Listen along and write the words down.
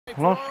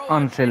Los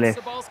Angeles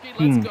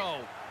Kings.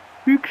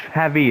 1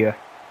 häviö.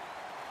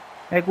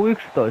 Ei kun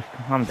 11,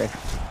 anteeksi.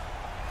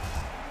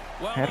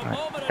 Herra.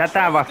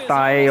 Tätä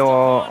vastaan ei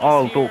oo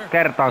oltu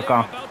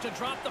kertaakaan.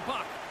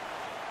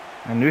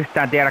 En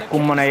yhtään tiedä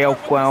kummonen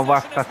joukkue on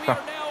vastassa.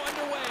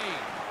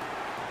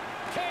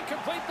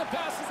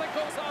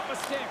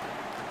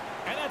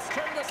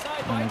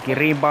 Ainakin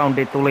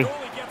reboundi tuli.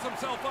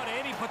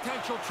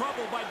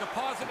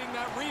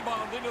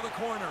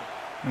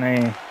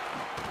 Niin.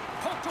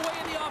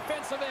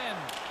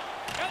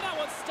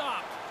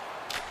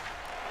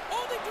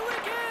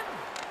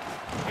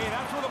 Hey,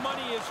 that's where the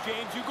money is,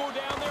 James. You go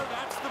down there,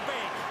 that's the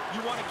bank.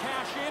 You want to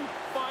cash in,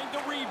 find the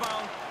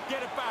rebound,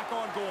 get it back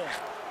on goal.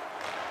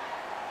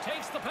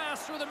 Takes the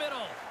pass through the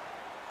middle.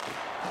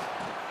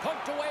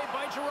 Poked away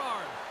by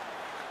Gerard.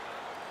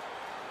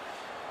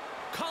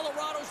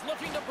 Colorado's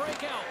looking to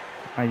break out.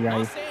 Ai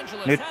ai.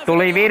 Nyt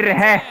tuli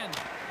virhe.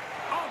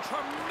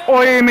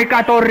 Oi,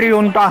 mikä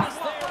torjunta.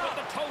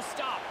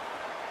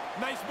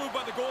 Nice move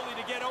by the goalie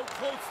to get out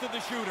close to the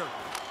shooter.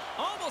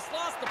 Almost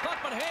lost the puck,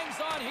 but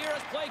hangs on here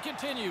as play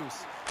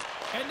continues.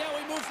 And now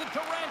he moves it to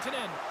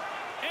Rantanen.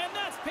 And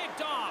that's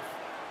picked off.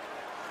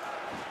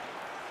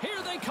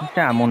 Here they come.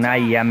 Tää mun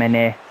äijä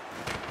menee.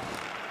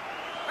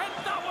 And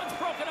that one's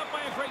broken up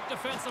by a great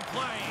defensive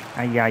play.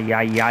 Ai ai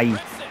ai ai.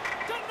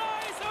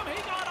 Denies him.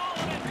 He got all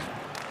of it.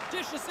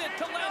 Dishes it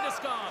to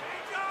Landeskog.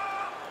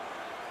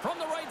 From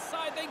the right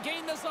side, they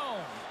gain the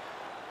zone.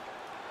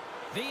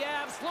 The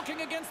Avs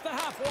looking against the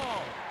half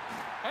wall.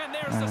 And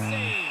there's the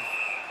save.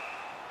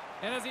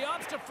 And as he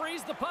opts to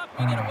freeze the puck,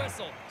 we get a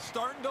whistle.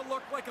 Starting to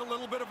look like a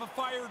little bit of a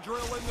fire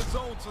drill in the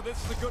zone, so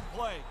this is a good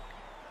play.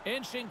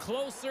 Inching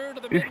closer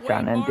to the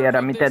Yhtään en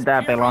tiedä miten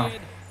tää pelaa.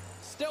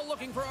 Still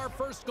looking for our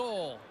first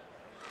goal.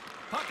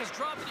 Puck is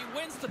dropped and he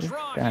wins the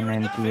draw Yhtään here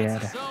in en the tiedä.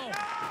 offensive zone.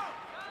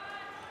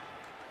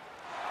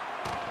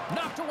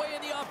 Knocked away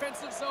in the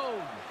offensive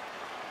zone.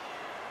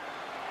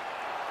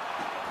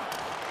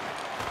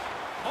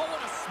 Oh,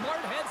 and a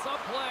smart heads-up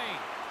play.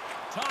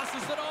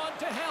 Tosses it on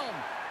to Helm.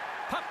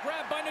 Puck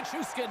grab by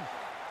Nichushkin.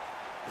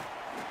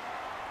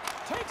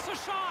 Takes a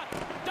shot.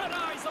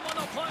 Denies him on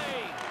the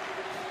play.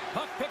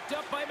 Puck picked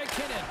up by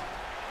McKinnon.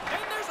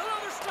 And there's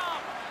another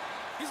stop.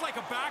 He's like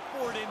a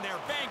backboard in there.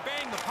 Bang,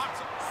 bang, the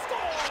puck's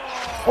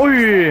score.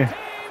 Oi!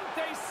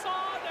 They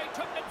saw, they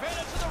took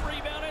advantage of the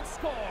rebound and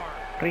score.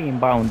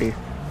 Reboundi.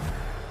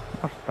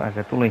 Jostain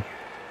se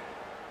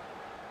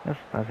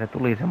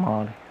tuli se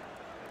maali.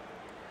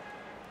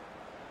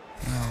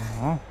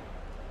 No.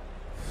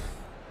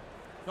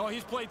 No,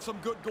 he's played some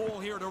good goal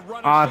here to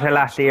run. Se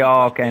lähti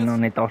jo, okei, no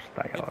niin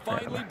tosta joo, it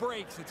finally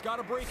breaks. It's got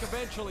to break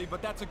eventually,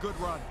 but that's a good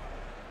run.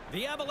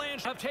 The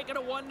Avalanche have taken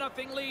a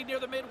 1-0 lead near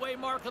the midway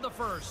mark of the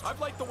first. I've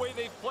liked the way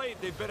they've played.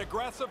 They've been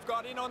aggressive,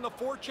 got in on the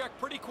forecheck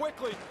pretty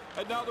quickly,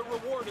 and now they're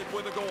rewarded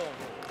with a goal.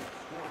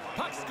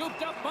 Puck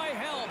scooped up by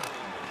Helm.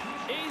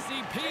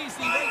 Easy peasy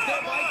right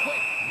there by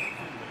Quick.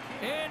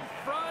 In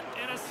front,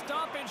 and a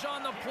stoppage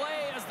on the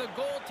play as the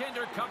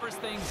goaltender covers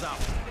things up.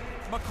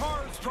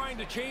 Makar's trying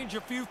to change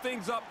a few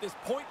things up. This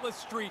pointless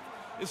streak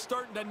is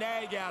starting to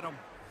nag at him.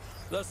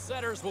 The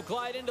setters will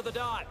glide into the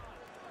dot.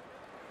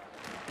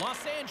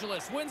 Los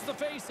Angeles wins the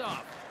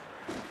face-off.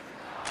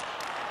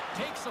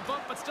 Takes a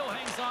bump, but still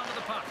hangs on to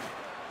the puck.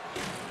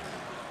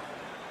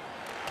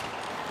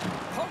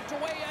 Poked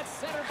away at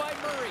center by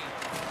Murray.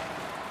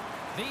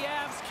 The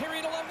Avs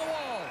carried along the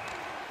wall.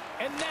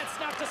 And that's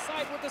knocked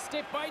aside with the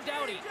stick by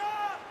Doughty.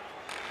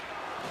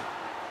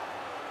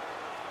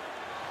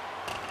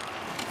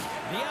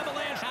 The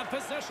Avalanche have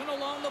possession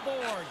along the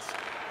boards.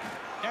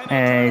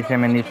 Ei, se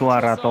meni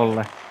suoraan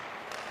tolle.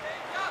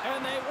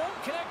 And they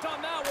won't connect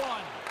on that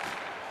one.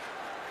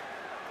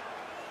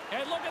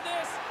 And look at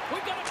this.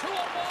 We've got a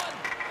 2-on-1.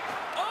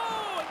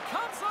 Oh, and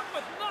comes up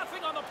with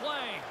nothing on the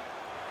play.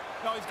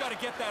 No, he's got to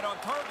get that on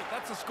target.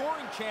 That's a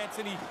scoring chance,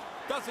 and he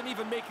doesn't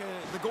even make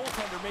the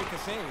goaltender make a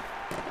save.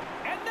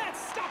 And that's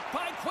stopped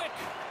by Quick.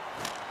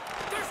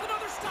 There's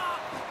another stop.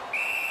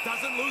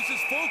 Doesn't lose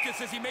his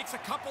focus as he makes a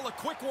couple of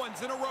quick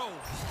ones in a row.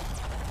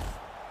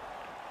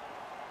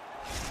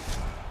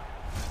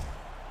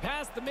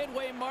 Past the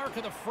midway mark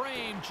of the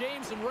frame,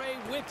 James and Ray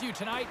with you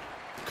tonight.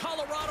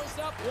 Colorado's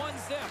up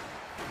 1-0.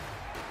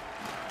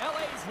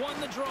 LA's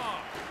won the draw.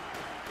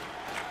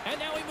 And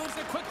now he moves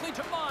it quickly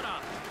to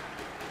Mata.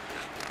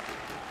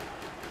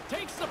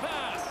 Takes the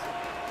pass.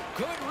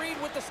 Good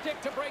read with the stick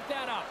to break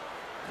that up.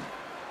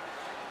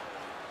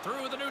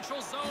 Through the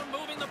neutral zone,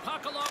 moving the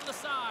puck along the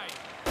side.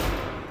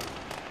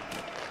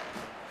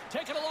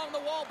 Taken along the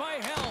wall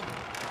by Helm.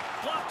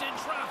 Blocked in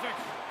traffic.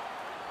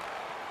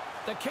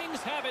 The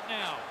Kings have it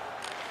now.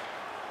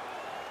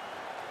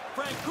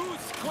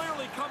 Francouz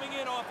clearly coming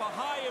in off a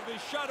high of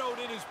his shutout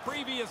in his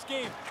previous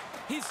game.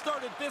 He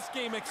started this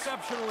game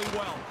exceptionally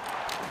well.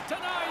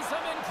 Denies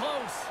him in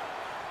close.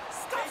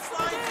 Stuffs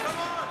him again. Come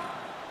on.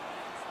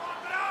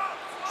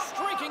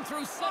 Streaking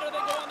through center, they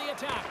go on the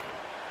attack.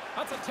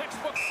 That's a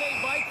textbook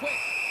save by Quick.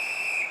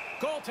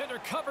 Goaltender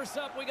covers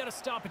up. We got a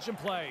stoppage in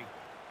play.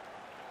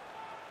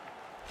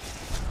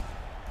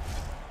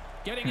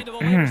 Getting into the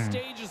later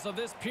stages of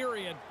this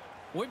period,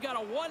 we've got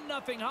a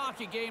 1-0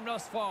 hockey game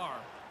thus far.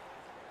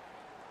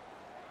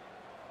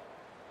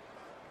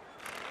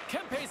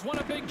 Kempe's won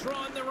a big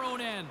draw in their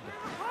own end.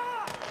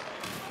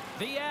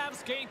 The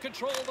Avs gain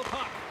control of the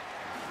puck.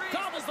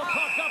 Gobbles the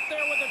puck up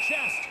there with the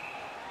chest.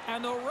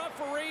 And the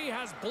referee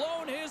has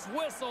blown his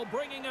whistle,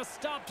 bringing a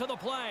stop to the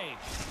play.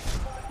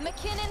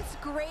 McKinnon's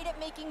great at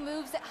making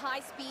moves at high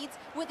speeds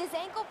with his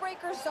ankle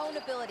breaker zone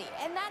ability,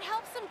 and that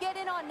helps him get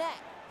in on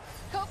net.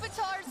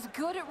 Kopitar's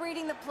good at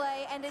reading the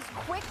play, and his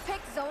quick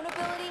pick zone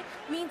ability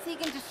means he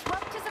can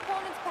disrupt his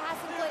opponent's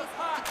passing plays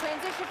to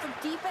transition from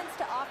defense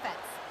to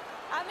offense.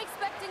 I'm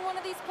expecting one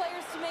of these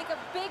players to make a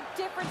big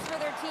difference for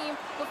their team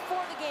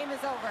before the game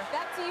is over.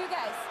 Back to you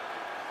guys.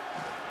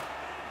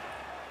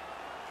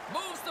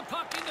 Moves the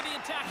puck into the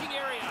attacking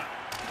area.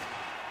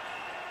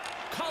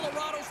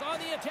 Colorado's on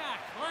the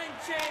attack. Line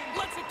change.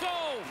 Lets it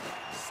go.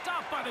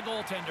 Stopped by the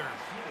goaltender.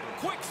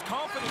 Quick's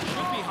confidence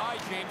should be high,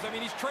 James. I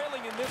mean, he's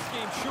trailing in this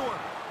game, sure,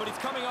 but he's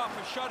coming off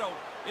a shutout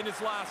in his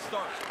last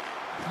start.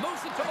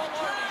 Moves it to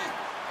Maloney.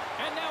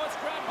 And now it's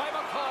grabbed by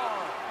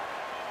McCarr.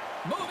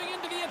 Moving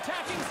into the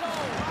attacking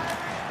zone.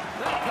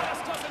 That pass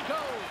doesn't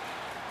go.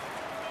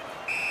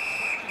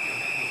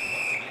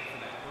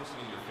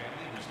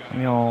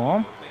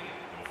 Joo.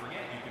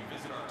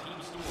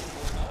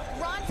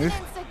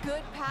 Rontanen's a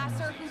good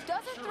passer who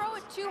doesn't throw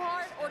it too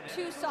hard or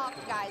too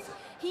soft, guys.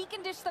 He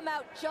can dish them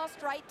out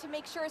just right to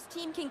make sure his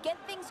team can get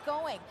things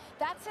going.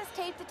 That's his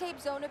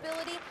tape-to-tape zone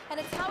ability, and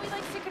it's how he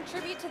likes to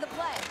contribute to the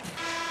play.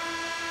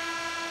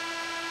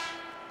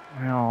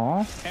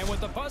 Joo. And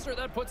with the buzzer,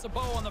 that puts a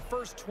bow on the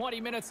first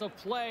 20 minutes of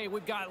play.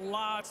 We've got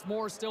lots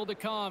more still to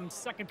come.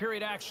 Second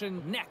period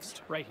action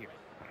next, right here.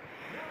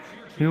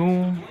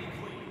 Juu.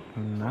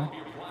 Kyllä.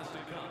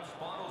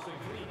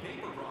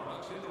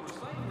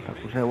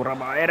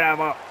 Seuraava erä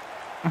vaan.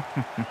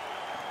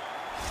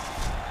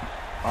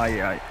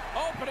 Ai.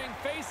 Opening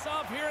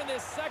face-off here in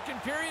this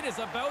second period is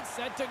about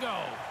set to go.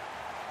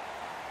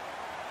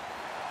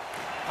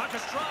 Puck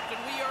is dropped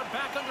and we are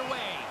back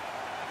underway.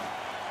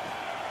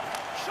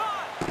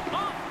 Shot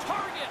off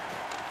target.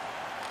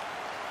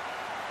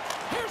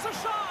 Here's a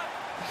shot.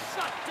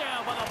 Shut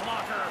down by the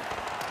blocker.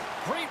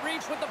 Great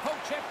reach with the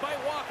poke check by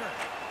Walker.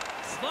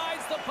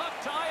 Slides the puck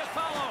to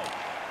Iafallo.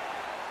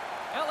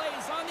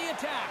 LA's on the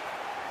attack.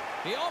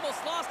 He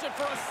almost lost it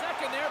for a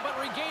second there, but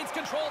regains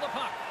control of the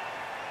puck.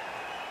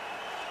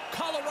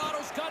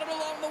 Colorado's got it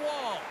along the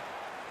wall.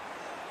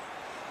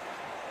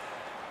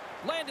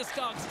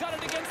 Landeskog's got it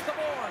against the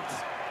boards.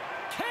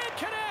 Can't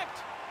connect.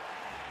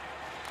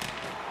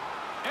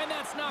 And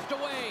that's knocked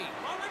away.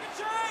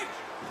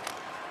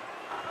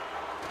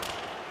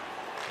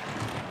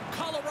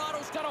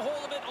 Colorado's got a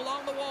hold of it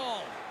along the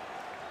wall.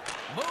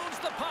 Moves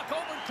the puck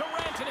over to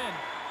Rantanen.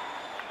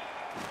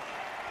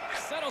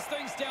 Settles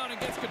things down and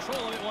gets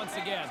control of it once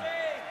again.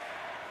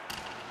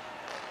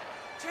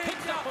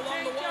 Picked up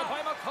along the wall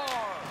by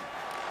McCarr.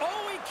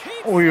 Oh, he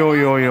keeps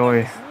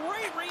Oi.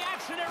 great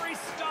reactionary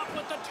stop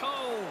with the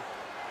toe.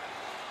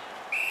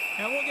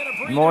 And we'll get a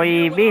breather Voi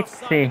here with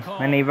vitsi, offside call.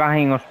 meni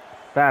vahingossa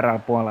väärällä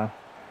puolella.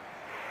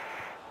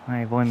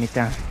 Ei voi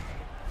mitään.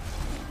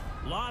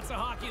 Lots of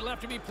hockey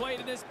left to be played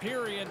in this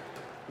period.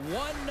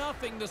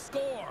 1-0 the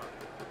score.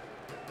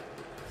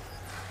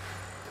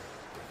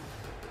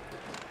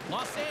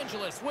 Los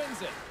Angeles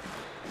wins it.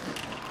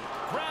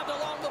 Grabbed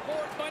along the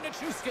boards by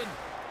Nichushkin.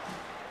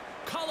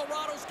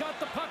 Colorado's got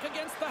the puck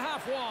against the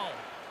half wall.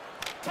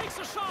 Takes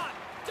a shot.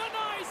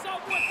 Denies him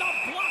with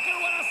the blocker.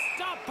 What a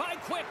stop by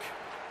Quick.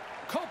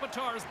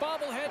 Kopitar's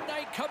bobblehead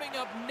night coming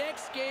up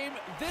next game.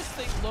 This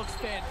thing looks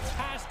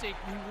fantastic.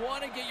 You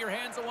want to get your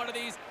hands on one of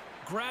these.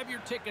 Grab your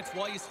tickets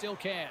while you still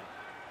can.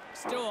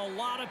 Still a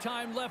lot of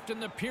time left in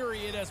the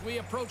period as we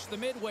approach the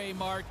midway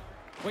mark.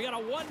 We got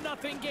a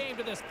 1-0 game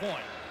to this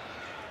point.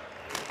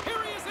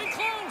 Here he is in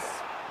close.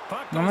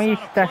 Puck No goes out of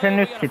mistä se play.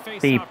 nyt We got a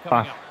sit face-off piippas?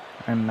 coming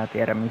up. En mä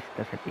tiedä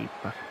mistä se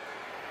piippas.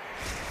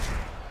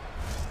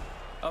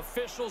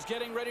 Officials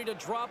getting ready to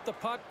drop the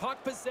puck.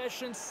 Puck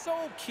possession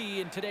so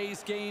key in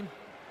today's game.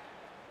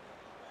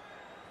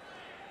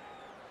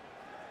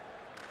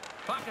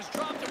 Puck is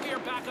dropped and we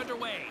are back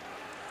underway.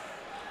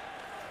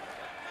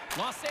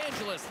 Los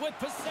Angeles with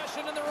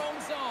possession in their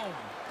own zone.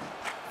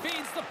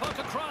 Feeds the puck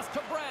across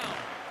to Brown.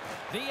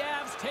 The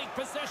Avs take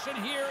possession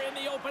here in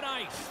the open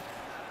ice.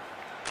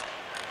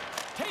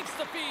 Takes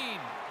the feed.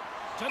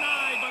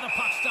 Denied by the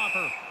puck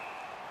stopper.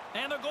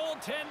 And the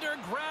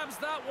goaltender grabs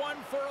that one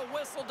for a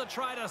whistle to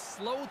try to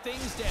slow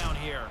things down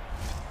here.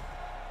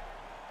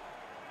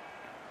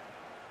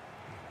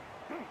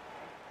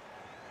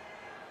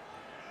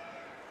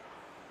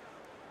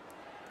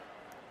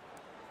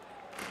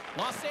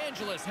 Los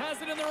Angeles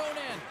has it in their own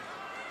end.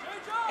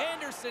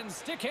 Anderson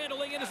stick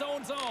handling in his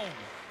own zone.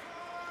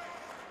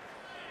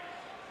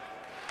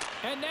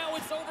 And now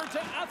it's over to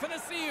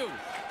Athanasiou.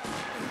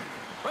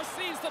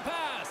 Receives the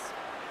pass.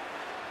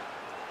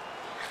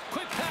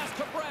 Quick pass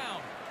to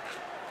Brown.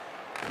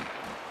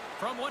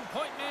 From one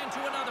point man to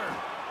another.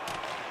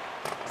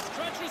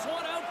 Stretches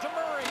one out to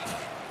Murray.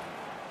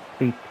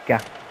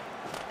 Pitkä.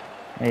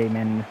 Ei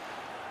mennyt.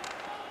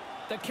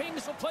 The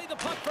Kings will play the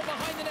puck from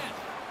behind the net.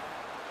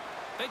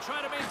 They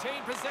try to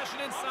maintain possession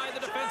inside the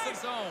defensive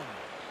zone.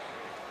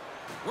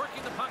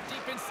 Working the puck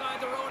deep inside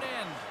their own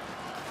end.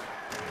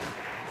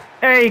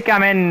 Eikä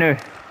mennyt.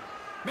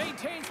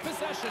 Maintains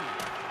possession.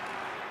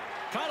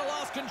 Kind of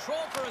lost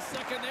control for a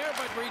second there,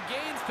 but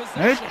regains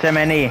possession. Nyt se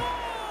meni.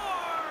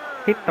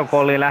 Hitto kun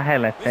oli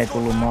lähellä, ettei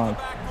tullut maali.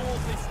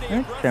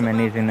 Nyt se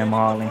meni sinne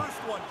maaliin.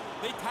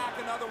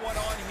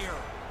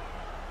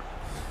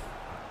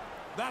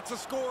 That's a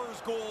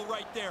scorer's goal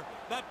right there.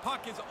 That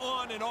puck is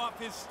on and off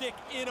his stick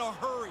in a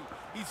hurry.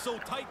 He's so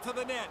tight to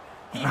the net.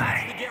 He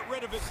has to get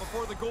rid of it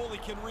before the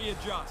goalie can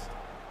readjust.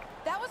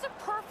 That was a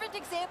perfect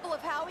example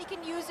of how he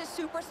can use his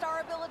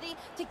superstar ability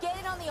to get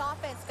in on the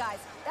offense, guys.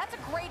 That's a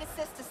great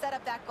assist to set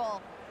up that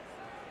goal.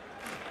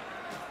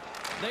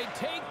 They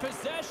take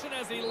possession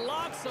as he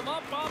locks him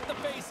up off the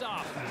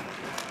faceoff.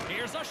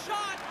 Here's a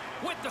shot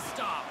with the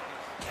stop.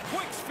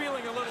 Quick's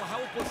feeling a little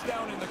helpless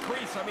down in the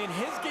crease. I mean,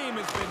 his game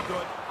has been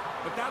good,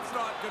 but that's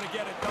not going to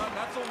get it done.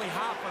 That's only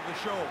half of the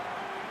show.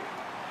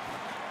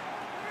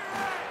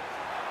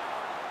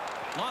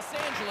 Los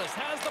Angeles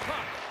has the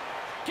puck.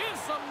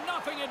 Gives them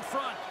nothing in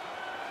front.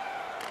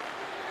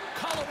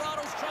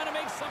 Colorado's trying to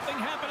make something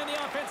happen in the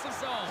offensive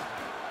zone.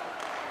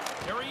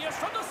 Here he is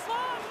from the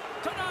slot.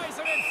 Denies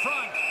him in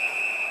front.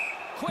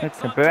 Nyt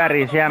se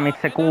pyörii siellä,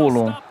 missä se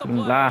kuuluu.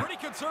 Kyllä.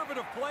 Pretty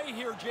conservative play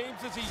here,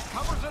 James, as he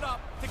covers it up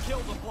to kill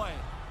the play.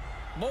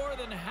 More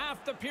than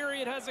half the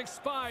period has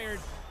expired.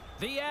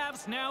 The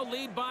Avs now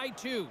lead by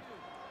 2.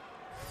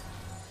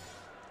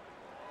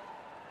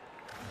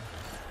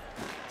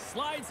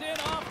 Slides in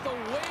off the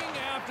wing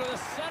after the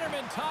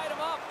centerman tied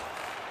him up.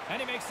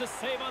 And he makes the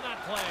save on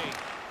that play.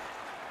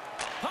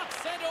 Puck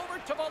sent over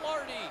to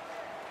Velarde.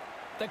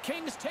 The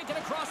Kings take it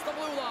across the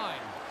blue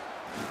line.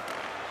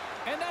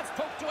 And that's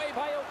poked away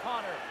by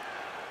O'Connor.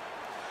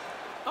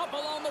 Up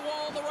along the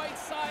wall on the right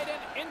side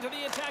and into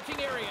the attacking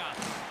area.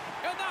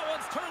 And that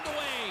one's turned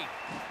away.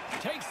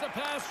 Takes the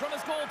pass from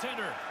his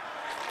goaltender.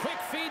 Quick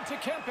feed to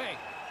Kempe.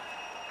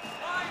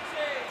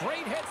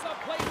 Great heads-up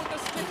play with the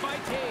stick by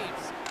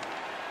Taves.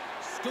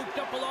 Scooped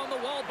up along the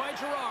wall by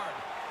Gerard.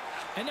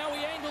 And now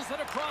he angles it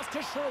across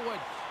to Sherwood.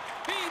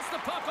 Feeds the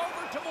puck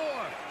over to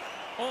Moore.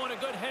 Oh, and a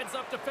good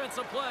heads-up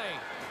defensive play.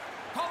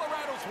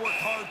 Colorado's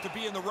worked hard to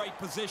be in the right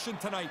position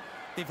tonight.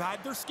 They've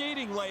had their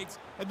skating legs,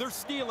 and they're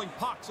stealing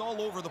pucks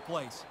all over the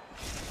place.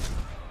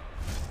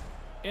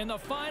 In the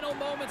final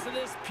moments of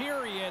this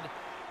period,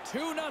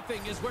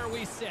 2-0 is where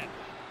we sit.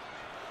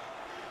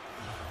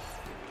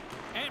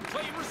 And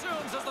play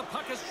resumes as the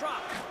puck is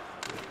dropped.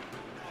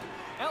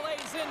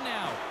 LA's in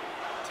now.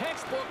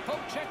 Textbook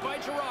poke check by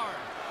Gerard.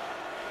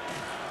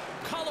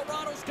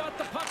 Colorado's got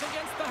the puck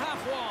against the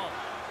half wall.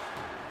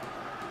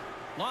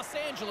 Los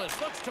Angeles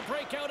looks to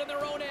break out in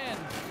their own end.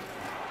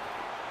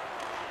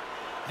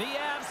 The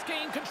Avs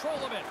gain control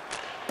of it.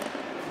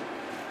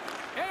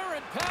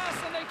 Errant pass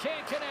and they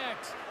can't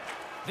connect.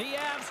 The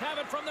Avs have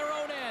it from their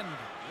own end.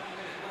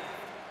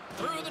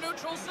 Through the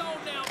neutral zone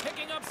now,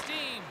 picking up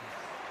steam.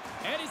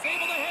 And he's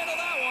able to handle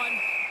that one.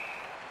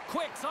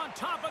 Quick's on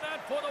top of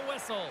that for the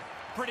whistle.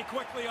 Pretty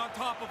quickly on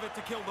top of it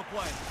to kill the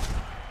play.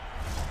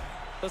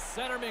 The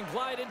centermen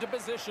glide into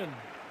position.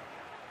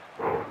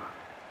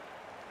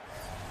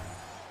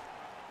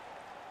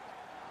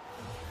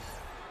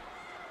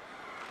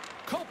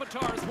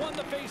 Kopitar's won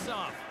the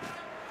faceoff.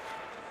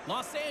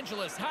 Los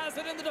Angeles has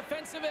it in the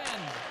defensive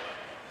end.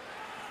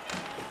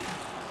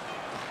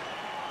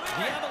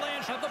 The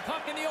Avalanche have the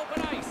puck in the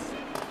open ice.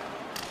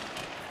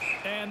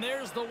 And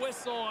there's the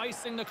whistle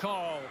icing the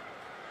call.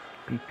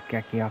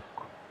 Pitkä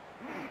kiekko.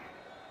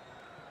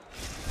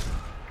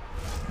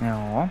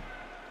 Joo.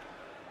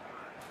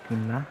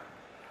 Kyllä.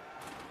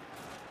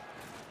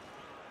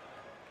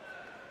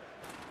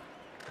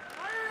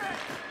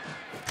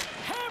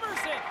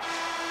 Hammers it!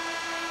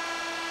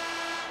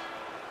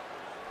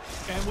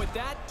 And with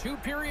that, 2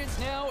 periods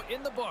now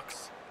in the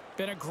books.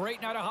 Been a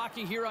great night of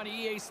hockey here on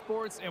EA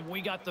Sports, and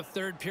we got the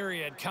 3rd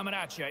period coming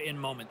at you in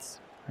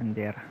moments. En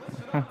tiedä.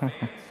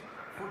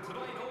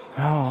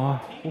 Joo.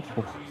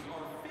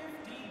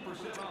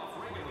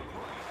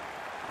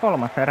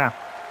 Kolmas erä.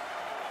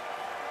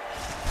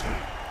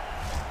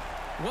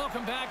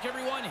 Welcome back,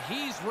 everyone.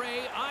 He's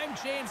Ray, I'm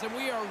James, and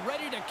we are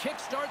ready to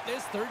kickstart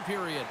this 3rd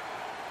period.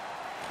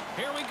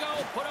 Here we go.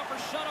 Put up or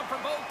shut up for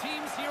both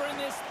teams here in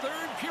this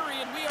 3rd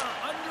period. We are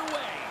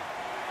underway.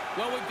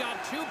 Well, we've got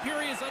 2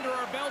 periods under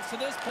our belts to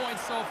this point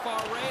so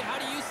far, Ray. How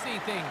do you see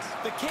things?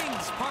 The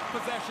Kings' puck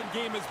possession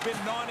game has been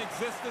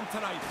non-existent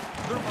tonight.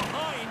 They're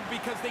behind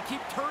because they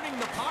keep turning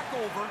the puck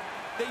over.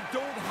 They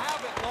don't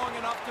have it long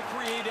enough to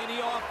create any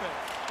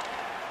offense.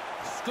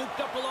 Scooped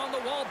up along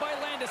the wall by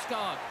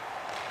Landeskog.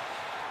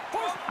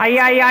 Ai,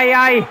 ai, ai,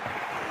 ai!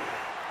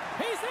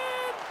 He's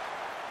in!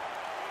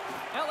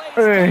 LA's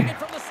taking it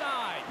from the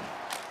side.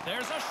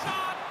 There's a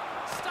shot.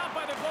 Stopped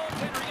by the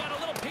goaltender. He got a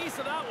little piece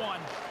of that one.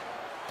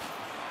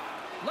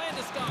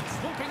 Landeskog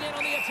swooping in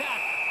on the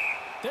attack.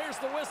 There's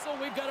the whistle.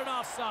 We've got an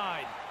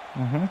offside.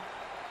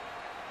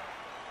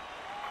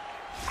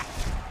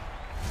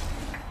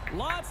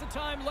 Lots of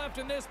time left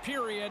in this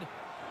period.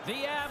 The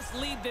Avs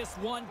lead this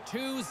one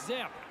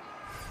 2-0.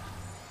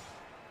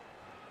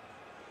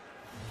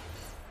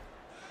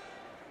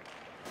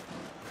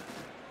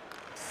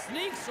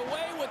 Sneaks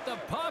away with the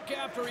puck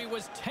after he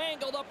was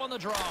tangled up on the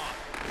draw.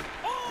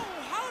 Oh,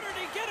 how did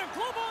he get a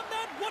glove on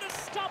that? What a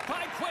stop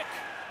by Quick.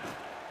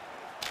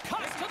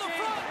 Cuts to the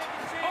front.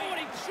 Oh, and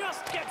he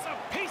just gets a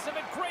piece of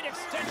it. Great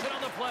extension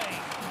on the play.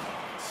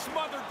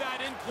 Smothered that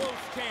in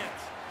close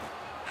chance.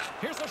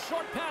 Here's a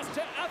short pass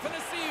to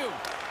Athanasiou.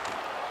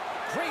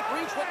 Great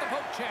reach with the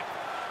poke check.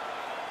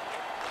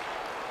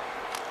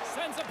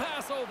 Sends a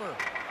pass over.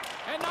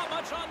 And not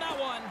much on that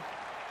one.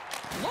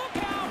 Look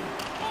out!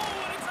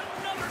 Oh, and it's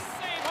another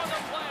save on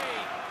the play.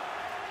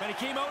 And he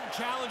came out and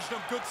challenged him.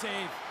 Good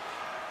save.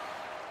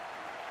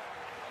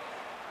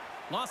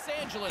 Los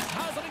Angeles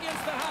has it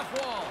against the half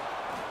wall.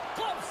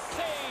 Glove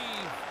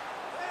save.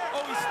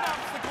 Oh, he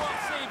snaps the glove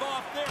save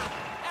off there.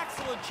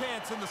 Excellent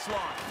chance in the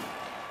slot.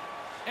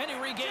 And he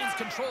regains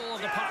control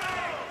of the puck.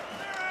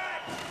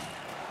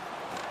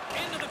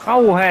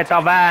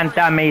 Kauheeta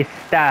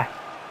vääntämistä.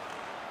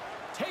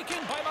 Taken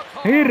by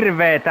McCall.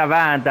 Hirveetä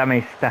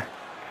vääntämistä.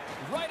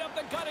 Right up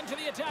the gut into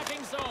the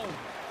attacking zone.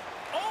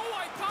 Oh,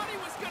 I thought he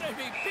was going to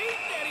be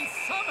beaten, and he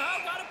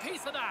somehow got a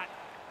piece of that.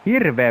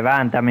 Hirveä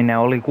vääntäminen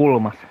oli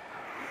kulmas.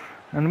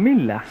 No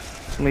millä?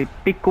 Tuli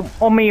pikku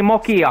omia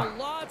mokia.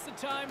 Lots of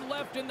time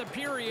left in the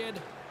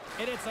period,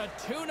 and it's a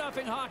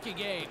 2-0 hockey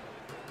game.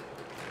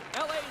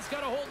 LA's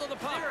got a hold of the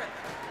puck.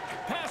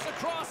 Pass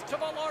across to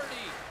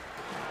Velarde.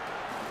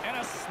 And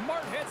a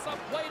smart hits-up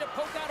play to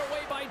poke that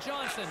away by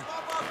Johnson.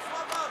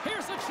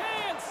 Here's a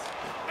chance.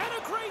 And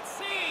a great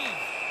save.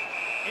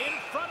 In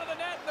front of the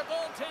net, the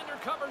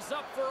goaltender covers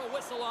up for a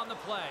whistle on the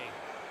play.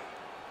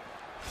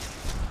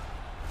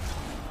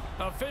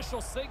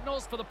 Official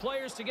signals for the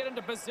players to get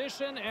into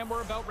position, and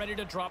we're about ready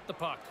to drop the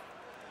puck.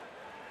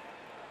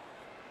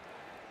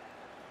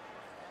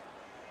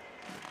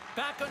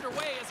 Back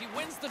underway as he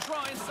wins the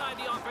draw inside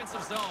the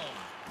offensive zone.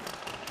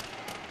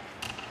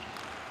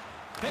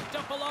 Picked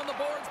up along the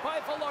boards by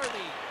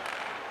Velarde.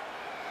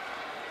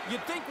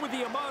 You'd think with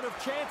the amount of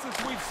chances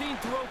we've seen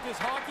throughout this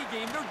hockey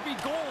game, there'd be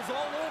goals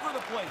all over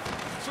the place.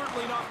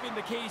 Certainly not been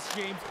the case,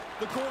 James.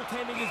 The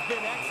goaltending has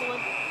been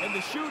excellent, and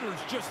the shooters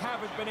just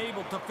haven't been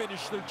able to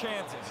finish their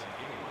chances.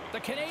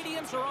 The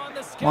Canadians are on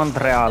the schedule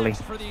Montreali.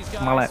 for these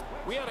Mä guys.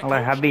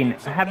 olen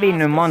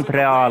hävinnyt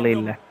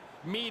Montrealille.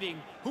 Meeting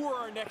who are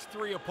our next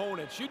three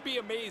opponents. You'd be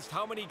amazed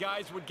how many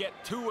guys would get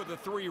 2 of the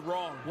 3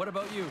 wrong. What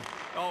about you?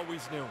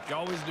 Always knew. You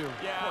always do.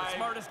 Yeah,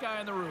 Smartest guy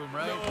in the room,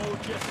 right? No,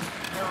 just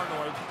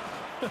paranoid.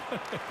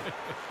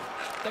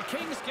 The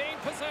Kings gain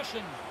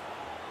possession.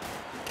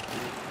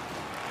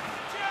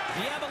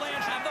 The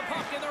Avalanche have the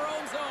puck in their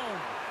own zone.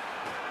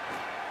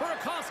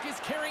 Burakovsky's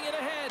carrying it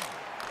ahead.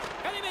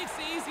 And he makes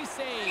the easy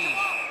save.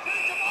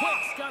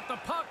 Quick's got the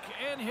puck,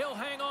 and he'll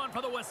hang on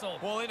for the whistle.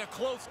 Well, in a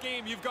close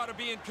game, you've got to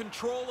be in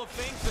control of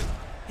things, and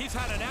he's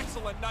had an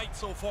excellent night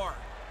so far.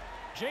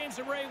 James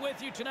and Ray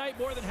with you tonight.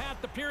 More than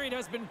half the period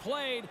has been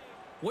played.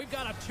 We've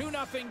got a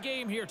 2-0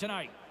 game here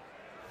tonight.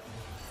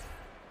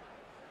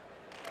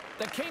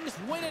 The Kings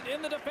win it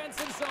in the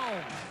defensive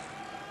zone.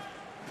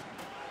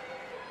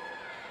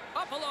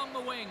 Up along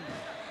the wing.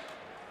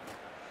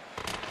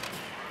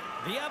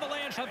 The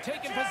Avalanche have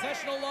taken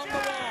possession along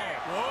the wall.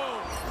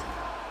 Whoa.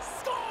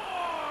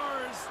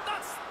 Scores!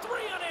 That's 3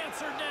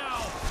 unanswered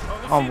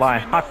now. On vain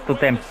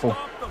hattutemppu.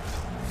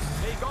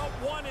 They got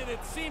one, and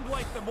it seemed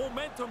like the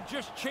momentum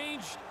just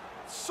changed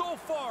so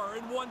far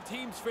in one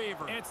team's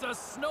favor. It's a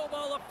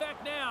snowball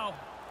effect now.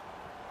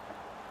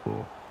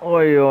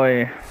 Oi,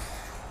 oi.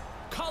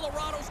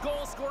 Colorado's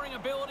goal-scoring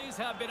abilities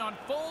have been on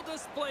full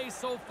display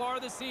so far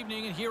this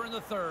evening and here in the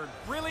third.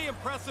 Really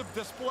impressive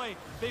display.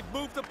 They've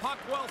moved the puck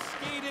well,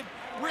 skated,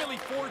 really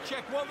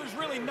forechecked. Well, there's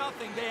really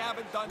nothing they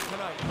haven't done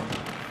tonight.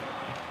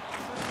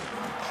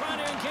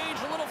 Trying to engage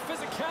a little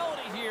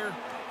physicality here.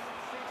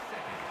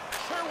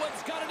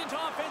 Sherwood's got it into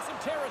offensive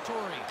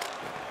territory.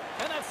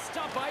 And that's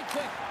stopped by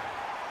Quick.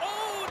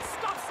 Oh, it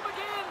stops him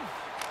again.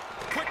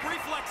 Quick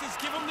reflexes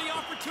give him the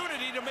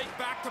opportunity to make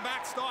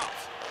back-to-back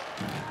stops.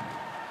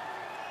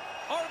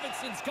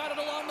 Arvidsson's got it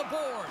along the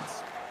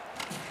boards.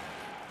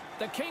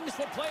 The Kings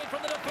will play it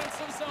from the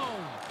defensive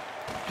zone.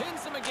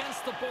 Pins him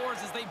against the boards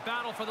as they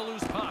battle for the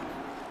loose puck.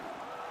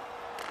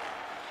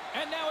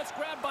 And now it's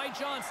grabbed by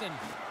Johnson.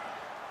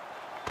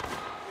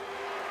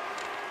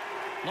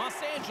 Los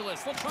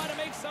Angeles will try to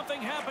make something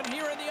happen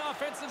here in the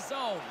offensive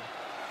zone.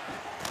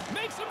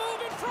 Makes a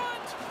move in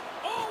front.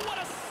 Oh, what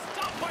a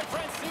stop by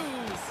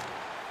Francouz.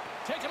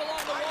 Taken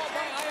along the wall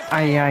by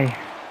Ai ai.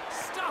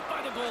 Stopped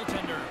by the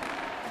goaltender.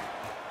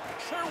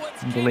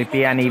 Tuli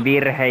pieni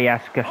virhe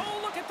äsken. Oh,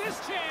 look at this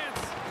chance.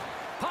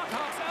 Puck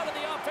hops out of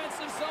the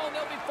offensive zone.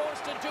 They'll be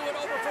forced to do it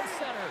over from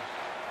center.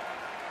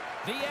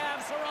 The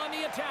Avs are on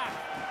the attack.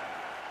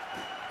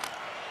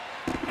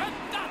 And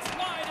that's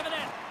wide of the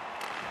net.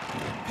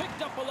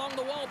 Picked up along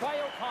the wall by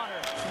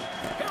O'Connor.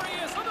 Here he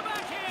is on the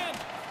backhand.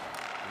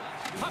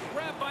 Puck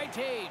grabbed by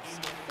Tage.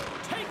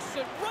 Takes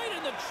it right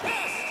in the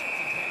chest.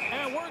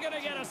 And we're going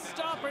to get a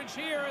stoppage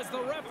here as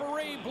the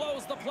referee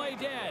blows the play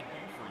dead.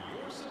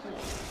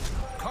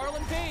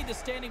 Carlin Payne is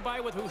standing by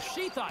with who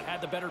she thought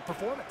had the better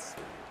performance.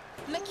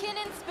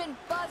 McKinnon's been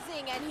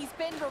buzzing, and he's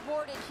been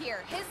rewarded here.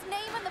 His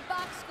name in the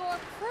box score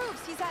proves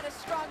he's had a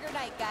stronger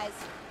night, guys.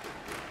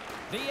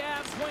 The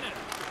Avs win it.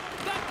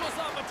 That was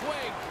off a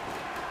twig.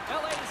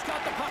 LA's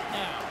got the puck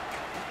now.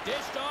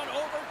 Dished on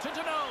over to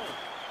Deneau.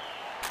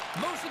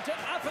 Moves it to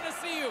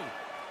Athanasiou.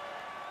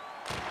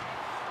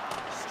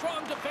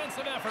 Strong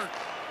defensive effort.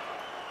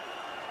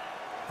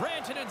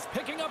 Rantanen's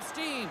picking up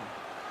steam.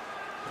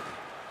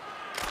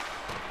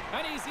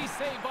 An easy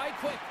save by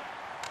Quick.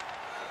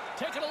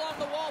 Taken along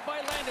the wall by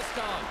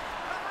Landeskog.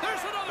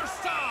 There's another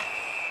stop.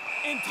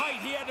 In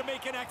tight, he had to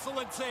make an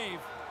excellent save.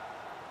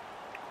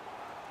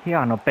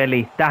 Hieno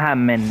peli tähän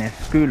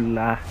mennessä,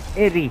 kyllä.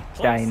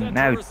 Erittäin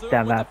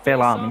näyttävää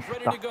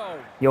pelaamista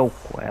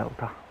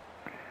joukkueelta.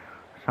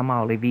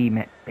 Sama oli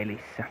viime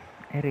pelissä.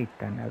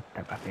 Erittäin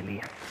näyttävä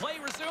peliä.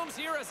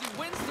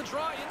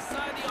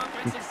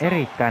 Siis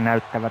erittäin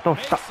näyttävä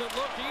tosta.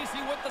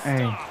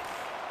 Ei.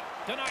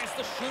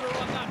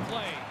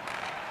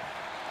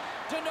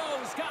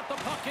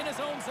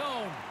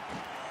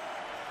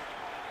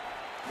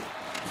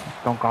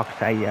 On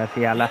 2 äijää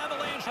siellä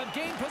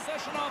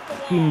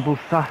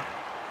kimpussa.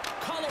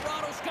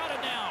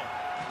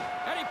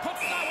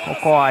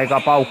 Koko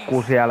aika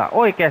paukkuu siellä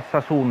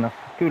oikeassa suunnassa.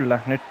 Kyllä,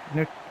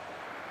 nyt.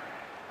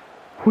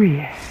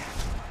 Hui.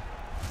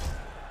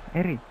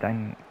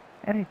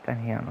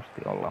 Erittäin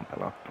hienosti ollaan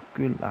pelattu.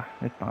 Kyllä,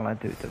 nyt mä olen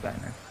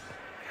tyytyväinen.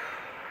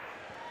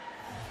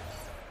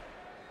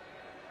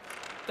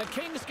 The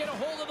Kings get a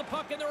hold of the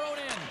puck in their own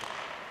end.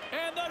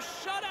 And the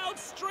shutout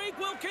streak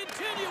will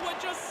continue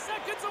with just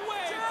seconds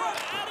away from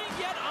adding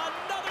yet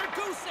another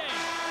goose egg.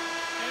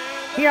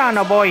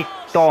 Hieno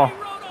voitto.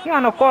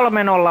 Hieno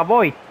 3-0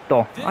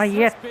 voitto.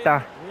 Ai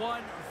että.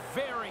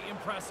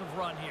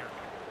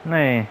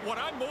 Niin. What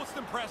I'm most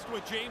impressed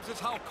with, James,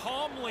 is how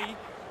calmly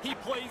he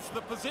plays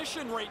the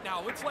position right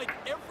now. It's like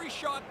every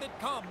shot that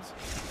comes,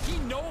 he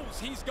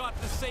knows he's got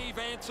the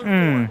save answer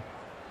for it.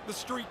 The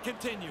streak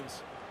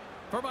continues.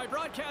 For my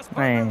broadcast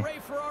partner Ray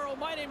Ferraro,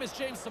 my name is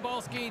James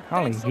Sabalski.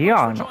 Oli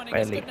hieno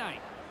peli.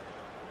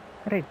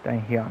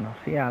 Erittäin hieno.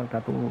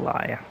 Sieltä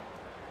tullaan ja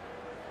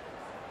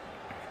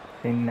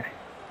sinne.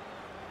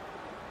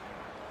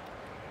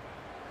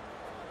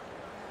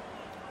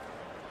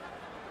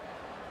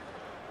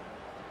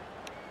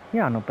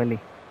 Hieno peli.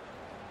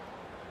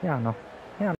 Hieno.